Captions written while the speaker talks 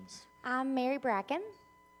I'm Mary Bracken.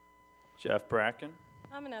 Jeff Bracken.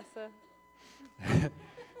 I'm Anessa.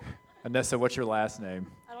 Anessa, what's your last name?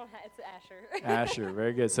 It's Asher. Asher,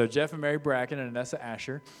 very good. So Jeff and Mary Bracken and Anessa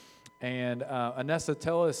Asher. And Anessa,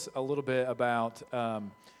 tell us a little bit about, a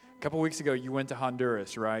couple weeks ago you went to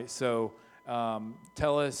Honduras, right? So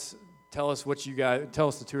tell us what you guys, tell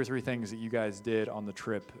us the 2 or 3 things that you guys did on the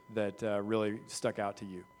trip that really stuck out to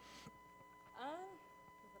you. Is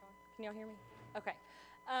it on? Can y'all hear me? Okay.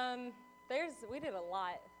 We did a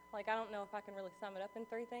lot. Like, I don't know if I can really sum it up in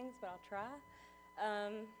 3 things, but I'll try.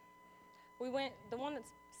 The one that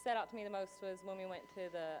set out to me the most was when we went to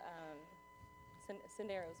the,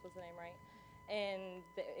 Senderos was the name, right? And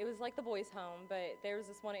it was like the boys' home, but there was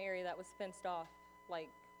this one area that was fenced off, like,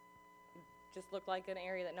 just looked like an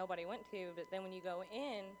area that nobody went to. But then when you go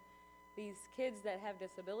in, these kids that have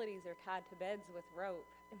disabilities are tied to beds with rope.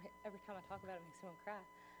 Every time I talk about it, it makes me want to cry.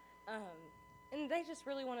 And they just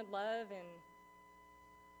really wanted love, and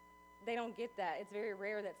they don't get that. It's very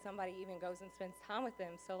rare that somebody even goes and spends time with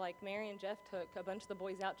them. So, like, Mary and Jeff took a bunch of the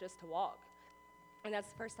boys out just to walk. And that's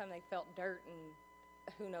the first time they felt dirt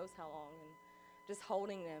in who knows how long. And just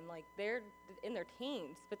holding them, like, they're in their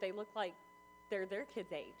teens, but they look like they're their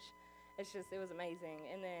kids' age. It was amazing.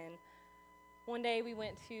 And then one day we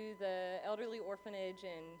went to the elderly orphanage,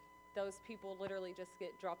 and those people literally just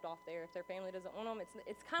get dropped off there if their family doesn't want them.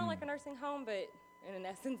 It's kind of like a nursing home, but in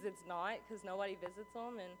essence it's not, because nobody visits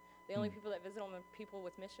them, and the only people that visit them are people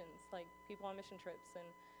with missions, like people on mission trips, and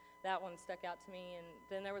that one stuck out to me. And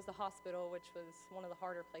then there was the hospital, which was one of the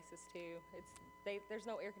harder places too. There's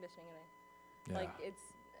no air conditioning in there. Yeah. Like,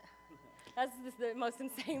 that's just the most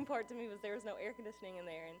insane part to me, was there was no air conditioning in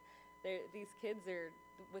there, and these kids are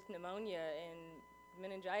with pneumonia and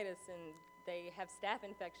meningitis, and they have staph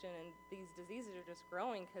infection, and these diseases are just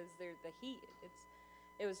growing because they're the heat.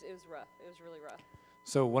 It was rough. It was really rough.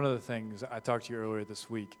 So one of the things, I talked to you earlier this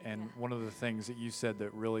week, and one of the things that you said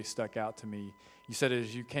that really stuck out to me, you said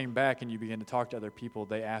as you came back and you began to talk to other people,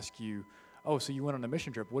 they asked you, oh, so you went on a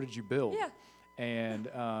mission trip, what did you build? Yeah. And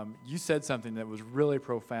you said something that was really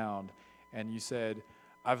profound, and you said,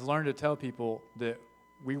 I've learned to tell people that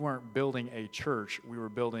we weren't building a church, we were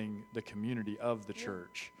building the community of the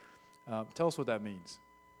church. Tell us what that means.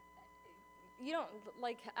 You don't,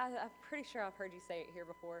 like, I'm pretty sure I've heard you say it here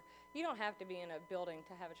before. You don't have to be in a building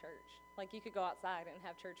to have a church. Like, you could go outside and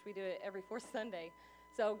have church. We do it every 4th Sunday.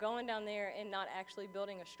 So going down there and not actually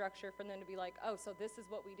building a structure for them to be like, oh, so this is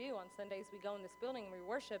what we do. On Sundays we go in this building and we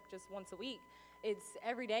worship just once a week. It's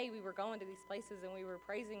every day we were going to these places and we were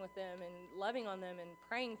praising with them and loving on them and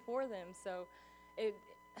praying for them. So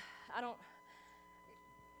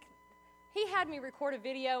he had me record a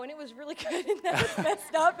video, and it was really good, and that was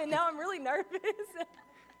messed up, and now I'm really nervous.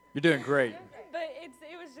 You're doing great. But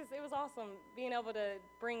it was awesome being able to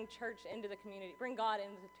bring church into the community, bring God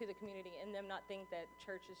into the community, and them not think that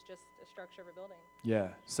church is just a structure of a building. Yeah,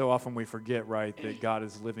 so often we forget, right, that God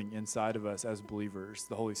is living inside of us as believers,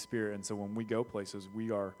 the Holy Spirit, and so when we go places,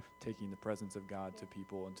 we are taking the presence of God to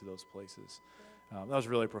people and to those places. That was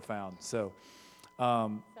really profound. So.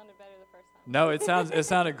 Sounded better the first time. No, it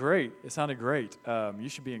sounded great. It sounded great. You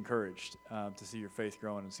should be encouraged to see your faith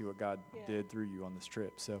growing and see what God did through you on this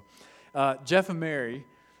trip. So, Jeff and Mary,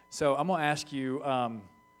 so I'm going to ask you, I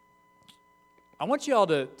want you all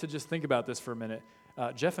to just think about this for a minute.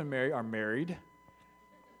 Jeff and Mary are married.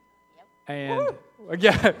 Yep. And,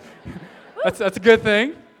 yeah, that's a good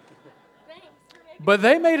thing. Thanks for making But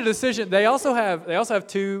they made a decision. They also have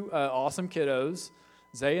 2 awesome kiddos,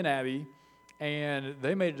 Zay and Abby. And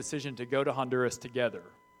they made a decision to go to Honduras together.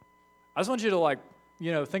 I just want you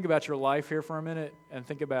to think about your life here for a minute and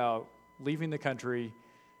think about leaving the country.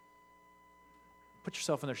 Put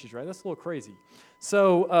yourself in their shoes, right? That's a little crazy.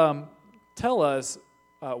 So tell us,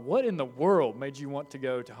 what in the world made you want to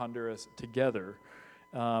go to Honduras together?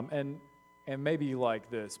 And maybe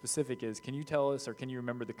like the specific is, can you tell us or can you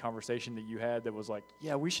remember the conversation that you had that was like,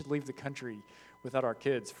 yeah, we should leave the country without our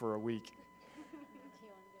kids for a week?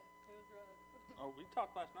 Oh, we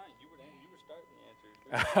talked last night. You were starting the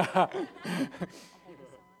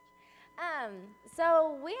answers.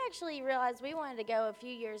 So we actually realized we wanted to go a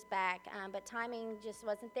few years back, but timing just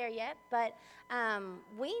wasn't there yet. But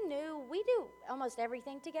we knew we do almost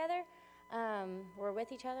everything together. We're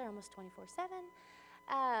with each other almost 24/7.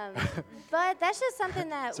 But that's just something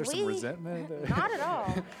that Is there some resentment? Not at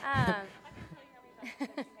all.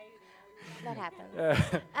 That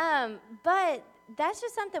happens. But that's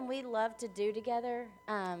just something we love to do together,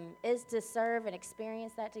 is to serve and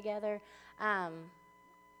experience that together.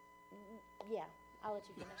 Yeah, I'll let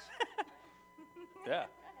you finish. Yeah.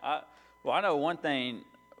 I know one thing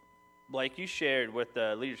Blake, you shared with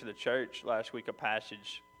the leaders of the church last week a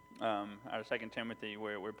passage out of 2 Timothy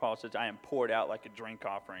where Paul says, I am poured out like a drink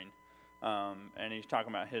offering. And he's talking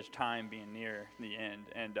about his time being near the end.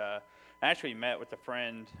 And I actually met with a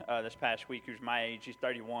friend this past week who's my age. He's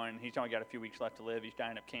 31. He's only got a few weeks left to live. He's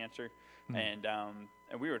dying of cancer. And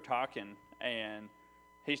we were talking, and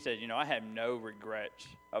he said, I have no regrets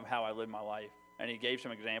of how I lived my life. And he gave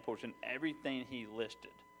some examples, and everything he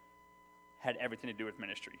listed had everything to do with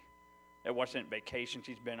ministry. It wasn't vacations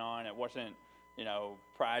he's been on. It wasn't,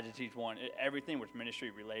 prizes he's won. Everything was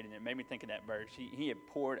ministry related. It made me think of that verse. He had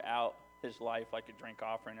poured out his life like a drink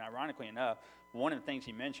offering. And ironically enough, one of the things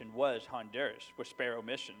he mentioned was Honduras with Sparrow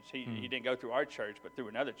Missions. He didn't go through our church, but through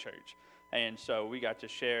another church. And so we got to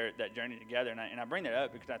share that journey together. And I bring that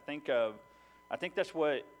up because I think that's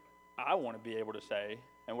what I want to be able to say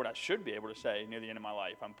and what I should be able to say near the end of my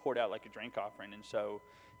life. I'm poured out like a drink offering. And so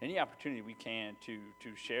any opportunity we can to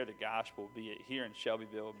share the gospel, be it here in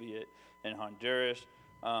Shelbyville, be it in Honduras,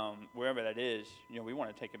 wherever that is, we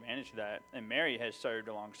want to take advantage of that. And Mary has served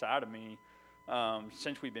alongside of me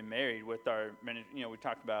since we've been married with our ministry. She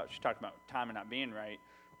talked about timing not being right.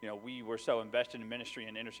 We were so invested in ministry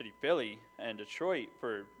in inner city Philly and Detroit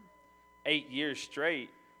for 8 years straight.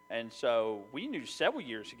 And so we knew several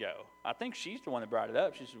years ago. I think she's the one that brought it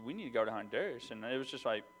up. She said, we need to go to Honduras. And it was just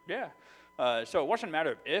like, yeah. So it wasn't a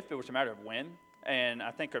matter of if, it was a matter of when. And I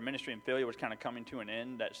think our ministry in Philly was kind of coming to an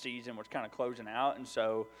end. That season was kind of closing out. And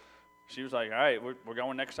so she was like, all right, we're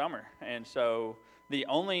going next summer. And so the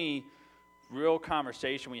only real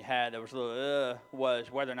conversation we had that was a little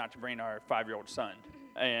was whether or not to bring our 5-year-old son.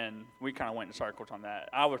 And we kind of went in circles on that.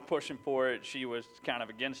 I was pushing for it. She was kind of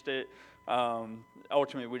against it.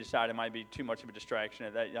 Ultimately, we decided it might be too much of a distraction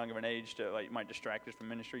at that young of an age to might distract us from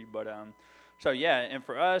ministry. But so yeah, and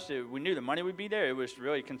for us, we knew the money would be there. It was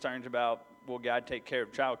really concerns about, will God take care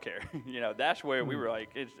of childcare? That's where we were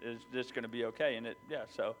like, is this going to be okay? And it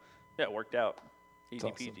worked out, easy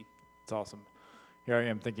peasy. It's awesome. Here I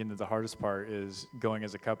am thinking that the hardest part is going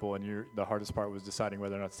as a couple, and the hardest part was deciding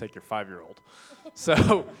whether or not to take your 5-year-old.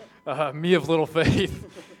 So, me of little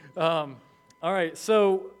faith. All right.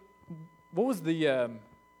 So, what was the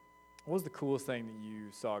coolest thing that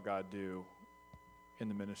you saw God do in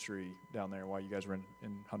the ministry down there while you guys were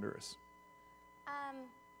in Honduras?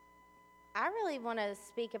 I really want to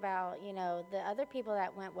speak about, the other people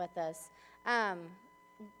that went with us.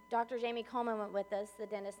 Dr. Jamie Coleman went with us, the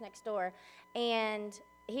dentist next door, and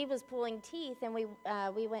he was pulling teeth, and we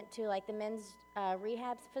went to like the men's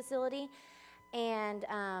rehab facility, and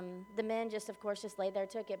the men of course laid there,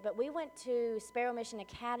 took it. But we went to Sparrow Mission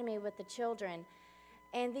Academy with the children,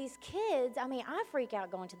 and these kids, I freak out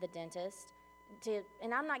going to the dentist,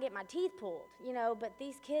 and I'm not getting my teeth pulled, but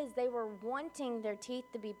these kids, they were wanting their teeth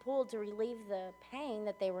to be pulled to relieve the pain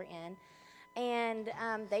that they were in. And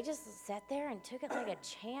they just sat there and took it like a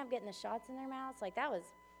champ, getting the shots in their mouths. Like, that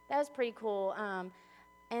was pretty cool.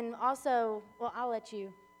 And also, well, I'll let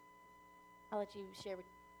you share what you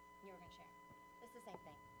were going to share. It's the same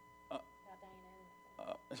thing. About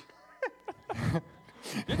Diana.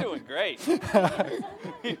 You're doing great.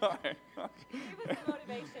 You are. Give us the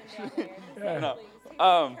motivation down there. No. He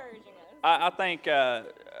was encouraging us. I think a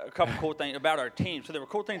couple cool things about our team. So there were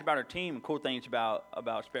cool things about our team and cool things about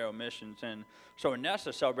Sparrow Missions. And so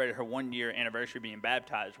Inessa celebrated her 1-year anniversary being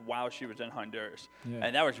baptized while she was in Honduras. Yeah.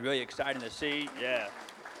 And that was really exciting to see. Yeah.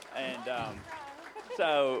 And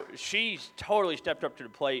so she's totally stepped up to the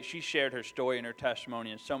plate. She shared her story and her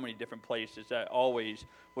testimony in so many different places that always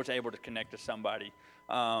was able to connect to somebody.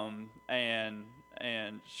 And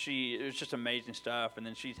it was just amazing stuff. And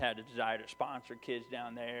then she's had the desire to sponsor kids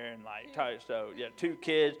down there. And so, 2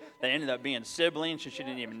 kids. They ended up being siblings, and she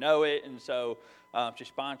didn't even know it. And so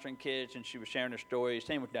she's sponsoring kids, and she was sharing her story.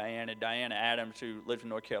 Same with Diana. Diana Adams, who lives in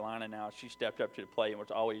North Carolina now, she stepped up to the plate and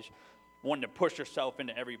was always wanting to push herself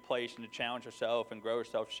into every place and to challenge herself and grow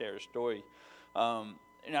herself to share her story.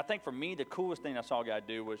 And I think for me, the coolest thing I saw God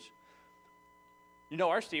do was,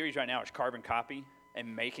 our series right now is Carbon Copy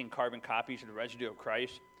and making carbon copies of the residue of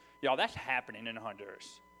Christ. Y'all, that's happening in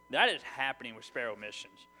Honduras. That is happening with Sparrow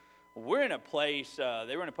Missions. We're in a place,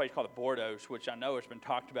 they were in a place called the Bordos, which I know has been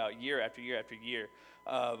talked about year after year after year,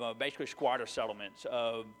 of basically squatter settlements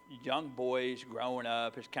of young boys growing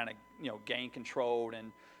up as kind of, gang controlled,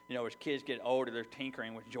 and, as kids get older, they're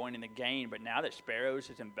tinkering with joining the gang. But now that Sparrows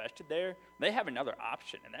has invested there, they have another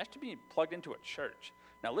option, and that's to be plugged into a church.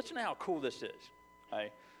 Now, listen to how cool this is.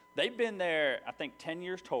 Right? They've been there, I think, 10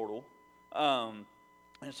 years total. And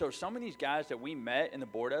so some of these guys that we met in the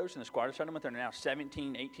Bordos, in the squatter settlement, they're now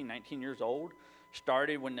 17, 18, 19 years old,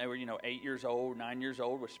 started when they were, 8 years old, 9 years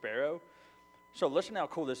old with Sparrow. So listen how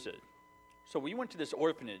cool this is. So we went to this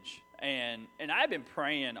orphanage, and I've been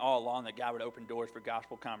praying all along that God would open doors for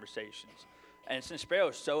gospel conversations. And since Sparrow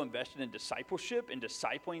is so invested in discipleship and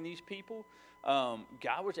discipling these people,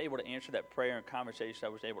 God was able to answer that prayer and conversation I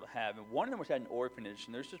was able to have. And one of them was at an orphanage,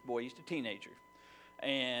 and there's this boy, he's a teenager.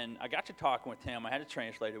 And I got to talking with him. I had a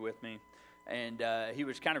translator with me. And he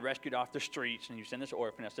was kind of rescued off the streets, and he was in this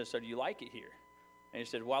orphanage. I said, so do you like it here? And he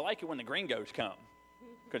said, well, I like it when the gringos come.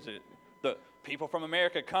 Because the people from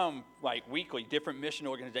America come, like, weekly, different mission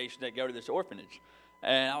organizations that go to this orphanage.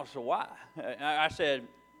 And I said, why? I said,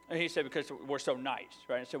 and he said, because we're so nice,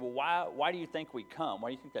 right? I said, well, why do you think we come? Why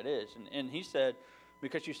do you think that is? And he said,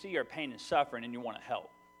 because you see our pain and suffering, and you want to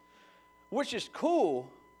help. Which is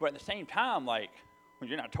cool, but at the same time, like, well,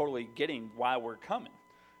 you're not totally getting why we're coming.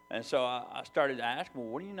 And so I started to ask, well,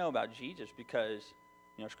 what do you know about Jesus? Because,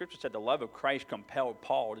 you know, Scripture said the love of Christ compelled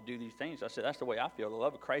Paul to do these things. I said, that's the way I feel. The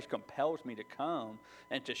love of Christ compels me to come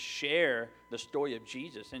and to share the story of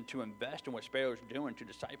Jesus and to invest in what Sparrow's doing to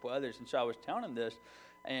disciple others. And so I was telling him this,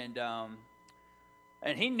 and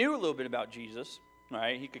he knew a little bit about Jesus,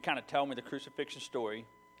 right? He could kind of tell me the crucifixion story.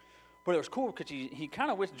 But it was cool because he kind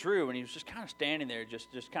of withdrew, and he was just kind of standing there,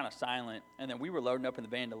 just kind of silent. And then we were loading up in the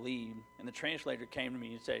van to leave, and the translator came to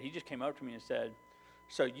me and said, he just came up to me and said,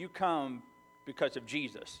 so you come because of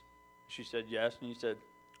Jesus? She said, yes. And he said,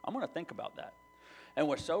 I'm going to think about that. And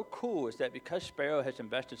what's so cool is that because Sparrow has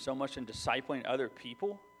invested so much in discipling other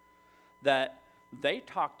people, that they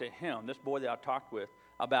talked to him, this boy that I talked with,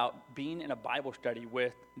 about being in a Bible study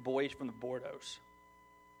with boys from the Bordeaux.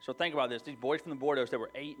 So think about this. These boys from the Bordeaux, they were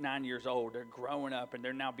 8, 9 years old. They're growing up, and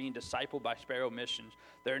they're now being discipled by Sparrow Missions.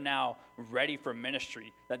 They're now ready for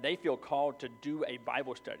ministry, that they feel called to do a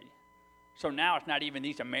Bible study. So now it's not even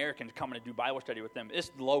these Americans coming to do Bible study with them.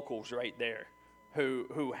 It's locals right there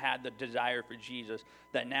who had the desire for Jesus,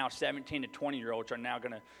 that now 17 to 20-year-olds are now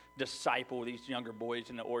going to disciple these younger boys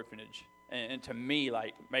in the orphanage. And to me,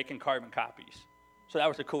 like, making carbon copies. So that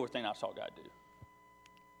was the coolest thing I saw God do.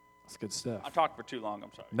 That's good stuff. I talked for too long,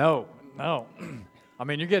 I'm sorry. No. I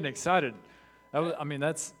mean, you're getting excited.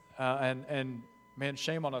 That's and man,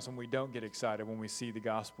 shame on us when we don't get excited when we see the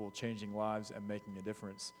gospel changing lives and making a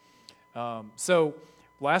difference. So,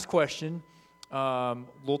 last question,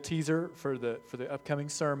 little teaser for the upcoming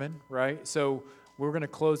sermon, right? So we're going to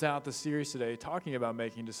close out the series today talking about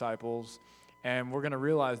making disciples, and we're going to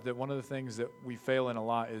realize that one of the things that we fail in a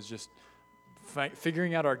lot is just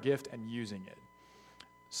figuring out our gift and using it.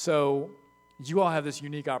 So you all have this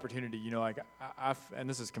unique opportunity, you know, like and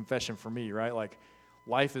this is confession for me, right? Like,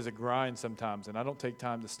 life is a grind sometimes, and I don't take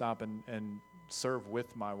time to stop and serve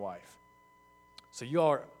with my wife. So you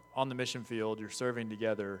all are on the mission field, you're serving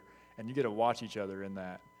together, and you get to watch each other in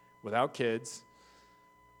that without kids.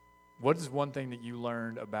 What is one thing that you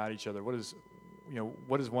learned about each other? What is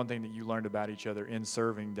one thing that you learned about each other in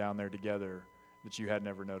serving down there together that you had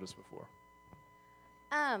never noticed before?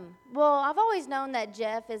 Well, I've always known that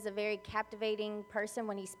Jeff is a very captivating person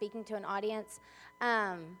when he's speaking to an audience,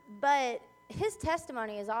 but his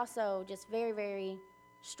testimony is also just very, very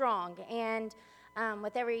strong, and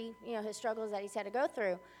with every, his struggles that he's had to go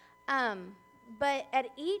through. But at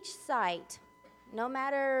each site, no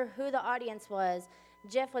matter who the audience was,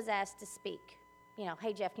 Jeff was asked to speak.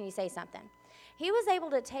 Hey, Jeff, can you say something? He was able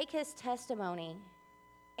to take his testimony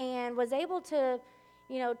and was able to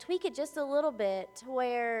tweak it just a little bit to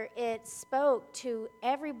where it spoke to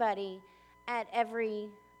everybody at every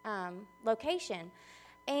location.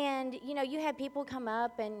 And, you had people come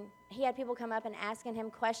up, and he had people come up and asking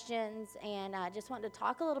him questions and just wanting to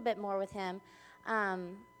talk a little bit more with him.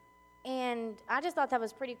 And I just thought that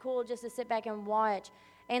was pretty cool just to sit back and watch.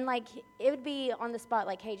 And, it would be on the spot,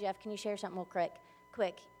 like, hey, Jeff, can you share something real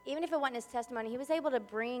quick? Even if it wasn't his testimony, he was able to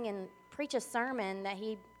bring and preach a sermon that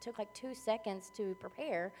he took 2 seconds to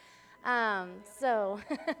prepare. And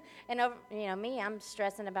me, I'm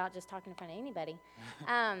stressing about just talking in front of anybody.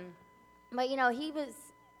 But he was,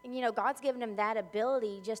 God's given him that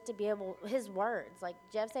ability just to be able, his words,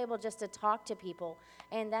 Jeff's able just to talk to people,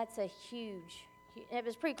 and that's it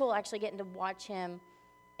was pretty cool actually getting to watch him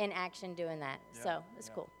in action doing that. Yeah, so it's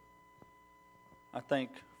cool. I think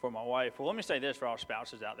for my wife, well, let me say this for all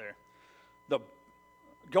spouses out there.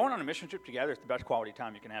 Going on a mission trip together is the best quality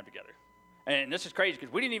time you can have together. And this is crazy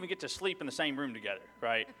because we didn't even get to sleep in the same room together,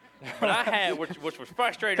 right? But I had, which was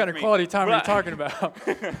frustrating for me. What kind of quality time are you talking about?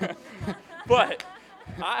 But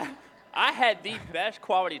I had the best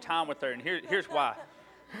quality time with her, and here's why.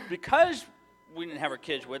 Because we didn't have our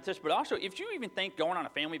kids with us, but also if you even think going on a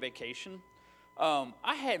family vacation,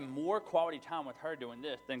 I had more quality time with her doing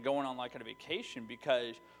this than going on a vacation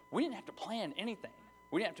because we didn't have to plan anything.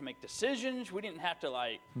 We didn't have to make decisions. We didn't have to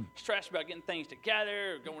like stress about getting things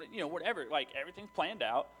together or going, whatever. Like everything's planned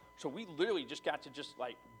out. So we literally just got to just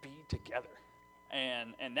like be together.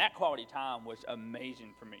 And that quality time was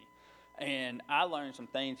amazing for me. And I learned some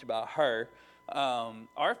things about her.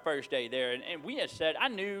 Our first day there, and we had said, I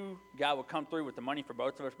knew God would come through with the money for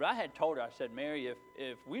both of us, but I had told her, I said, Mary,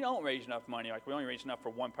 if we don't raise enough money, like we only raise enough for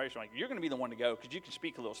one person, like you're going to be the one to go because you can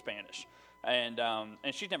speak a little Spanish. And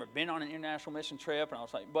she's never been on an international mission trip, and I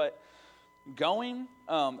was like, but going,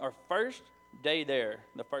 our first day there,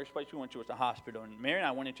 the first place we went to was the hospital, and Mary and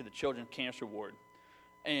I went into the children's cancer ward,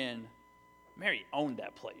 and Mary owned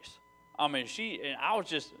that place. I mean,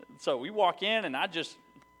 so we walk in, and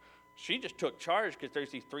she just took charge because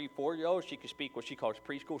there's these 3-4-year-olds. She could speak what she calls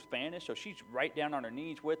preschool Spanish, so she's right down on her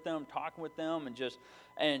knees with them, talking with them,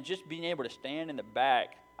 and just being able to stand in the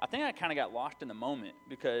back. I think I kind of got lost in the moment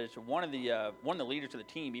because one of the leaders of the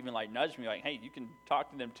team even like nudged me like, hey, you can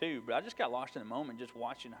talk to them too. But I just got lost in the moment just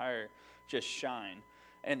watching her just shine.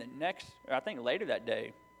 And I think later that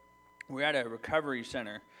day, we were at a recovery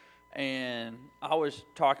center, and I was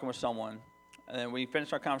talking with someone, and then we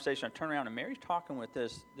finished our conversation. I turned around, and Mary's talking with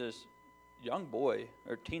this young boy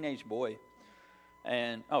or teenage boy,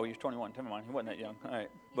 and he was 21. Never mind, he wasn't that young. All right,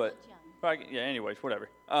 but yeah. Anyways, whatever.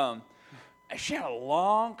 And she had a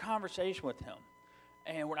long conversation with him,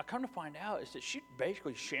 and what I come to find out is that she's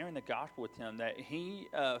basically sharing the gospel with him. That he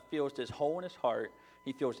feels this hole in his heart.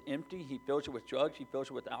 He feels empty. He feels it with drugs. He feels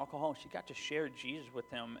it with alcohol. And she got to share Jesus with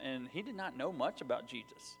him, and he did not know much about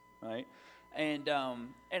Jesus, right? And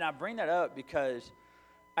I bring that up because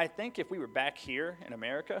I think if we were back here in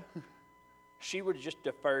America, she would have just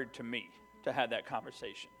deferred to me to have that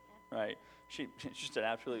conversation, right? She said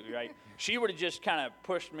absolutely right. She would have just kind of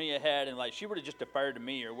pushed me ahead, and like she would have just deferred to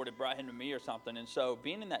me or would have brought him to me or something. And so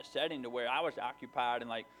being in that setting to where I was occupied and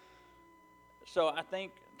like, so I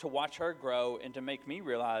think to watch her grow and to make me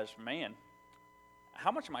realize, man,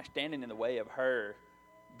 how much am I standing in the way of her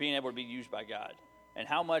being able to be used by God? And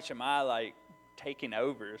how much am I like taking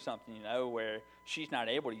over or something, where she's not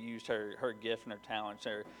able to use her gift and her talents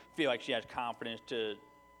or feel like she has confidence to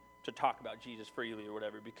talk about Jesus freely or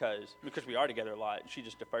whatever because we are together a lot. She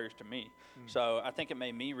just defers to me. So I think it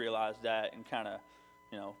made me realize that and kind of,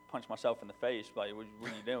 punch myself in the face. Like, what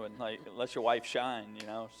are you doing? Like, let your wife shine,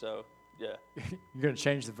 So, yeah. You're going to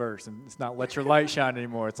change the verse, and it's not let your light shine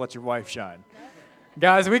anymore. It's let your wife shine.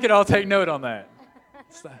 Guys, we could all take note on that.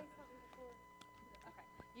 Okay.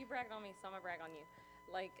 You bragged on me, so I'm going to brag on you.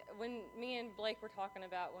 Like, when me and Blake were talking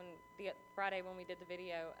about Friday when we did the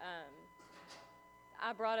video,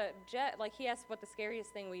 I brought up Jet, like he asked what the scariest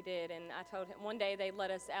thing we did, and I told him one day they let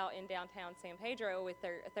us out in downtown San Pedro with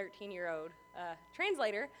their 13-year-old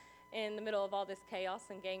translator in the middle of all this chaos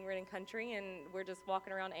and gang-ridden country, and we're just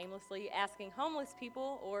walking around aimlessly asking homeless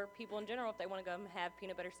people or people in general if they want to go and have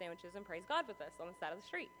peanut butter sandwiches and praise God with us on the side of the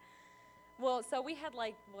street. Well, so we had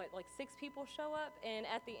like 6 people show up, and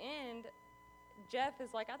at the end, Jeff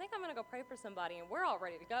is like, I think I'm going to go pray for somebody, and we're all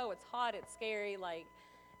ready to go. It's hot, it's scary,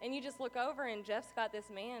 and you just look over, and Jeff's got this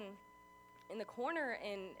man in the corner,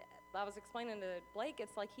 and I was explaining to Blake,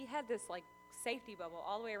 it's like he had this, safety bubble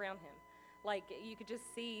all the way around him. Like, you could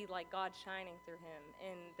just see, God shining through him,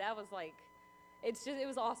 and that was, it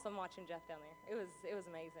was awesome watching Jeff down there. It was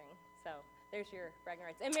amazing. So, there's your bragging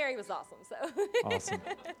rights. And Mary was awesome, so.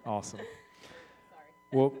 Awesome. Sorry.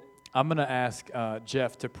 Well, I'm going to ask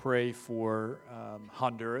Jeff to pray for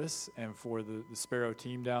Honduras and for the Sparrow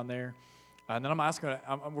team down there. And then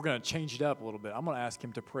we're going to change it up a little bit. I'm going to ask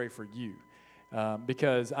him to pray for you.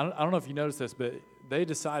 Because I don't know if you noticed this, but they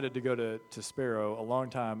decided to go to Sparrow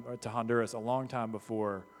to Honduras a long time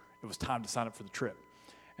before it was time to sign up for the trip.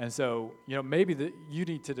 And so, maybe you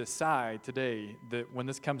need to decide today that when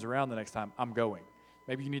this comes around the next time, I'm going.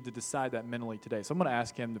 Maybe you need to decide that mentally today. So I'm going to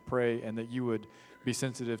ask him to pray and that you would be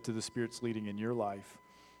sensitive to the Spirit's leading in your life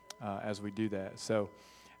as we do that. So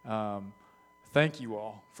thank you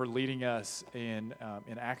all for leading us in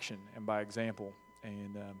action and by example.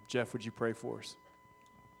 And Jeff, would you pray for us?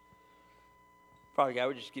 Father God, I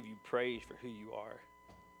would just give you praise for who you are,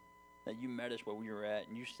 that you met us where we were at,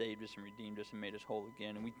 and you saved us and redeemed us and made us whole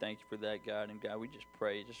again. And we thank you for that, God. And God, we just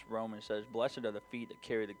pray, just Romans says, blessed are the feet that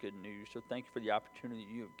carry the good news. So thank you for the opportunity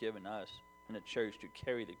you have given us in the church to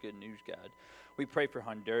carry the good news, God. We pray for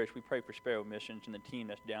Honduras. We pray for Sparrow Missions and the team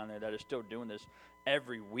that's down there that is still doing this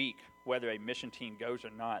every week, whether a mission team goes or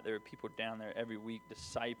not. There are people down there every week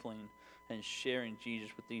discipling and sharing Jesus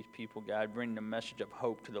with these people, God, bringing the message of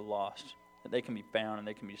hope to the lost, that they can be found and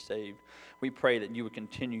they can be saved. We pray that you would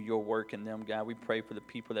continue your work in them, God. We pray for the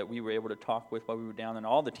people that we were able to talk with while we were down there and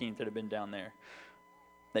all the teams that have been down there.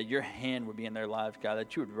 that your hand would be in their lives, God,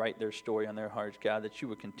 that you would write their story on their hearts, God, that you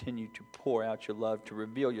would continue to pour out your love, to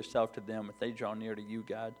reveal yourself to them as they draw near to you,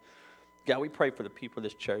 God. God, we pray for the people of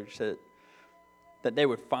this church that they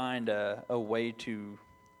would find a way to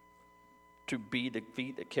be the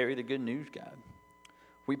feet that carry the good news, God.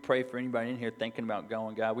 We pray for anybody in here thinking about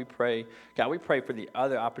going, God. We pray for the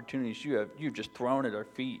other opportunities you've just thrown at our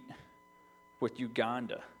feet with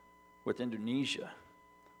Uganda, with Indonesia,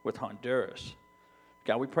 with Honduras.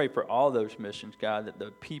 God, we pray for all those missions, God, that the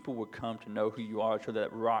people would come to know who you are so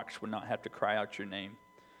that rocks would not have to cry out your name.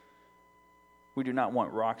 We do not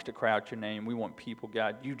want rocks to cry out your name. We want people,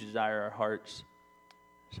 God. You desire our hearts.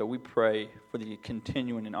 So we pray for the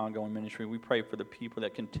continuing and ongoing ministry. We pray for the people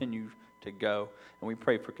that continue to go. And we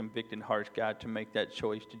pray for convicted hearts, God, to make that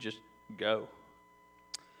choice to just go.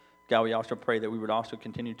 God, we also pray that we would also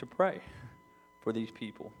continue to pray for these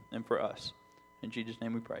people and for us. In Jesus'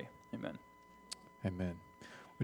 name we pray. Amen. Amen.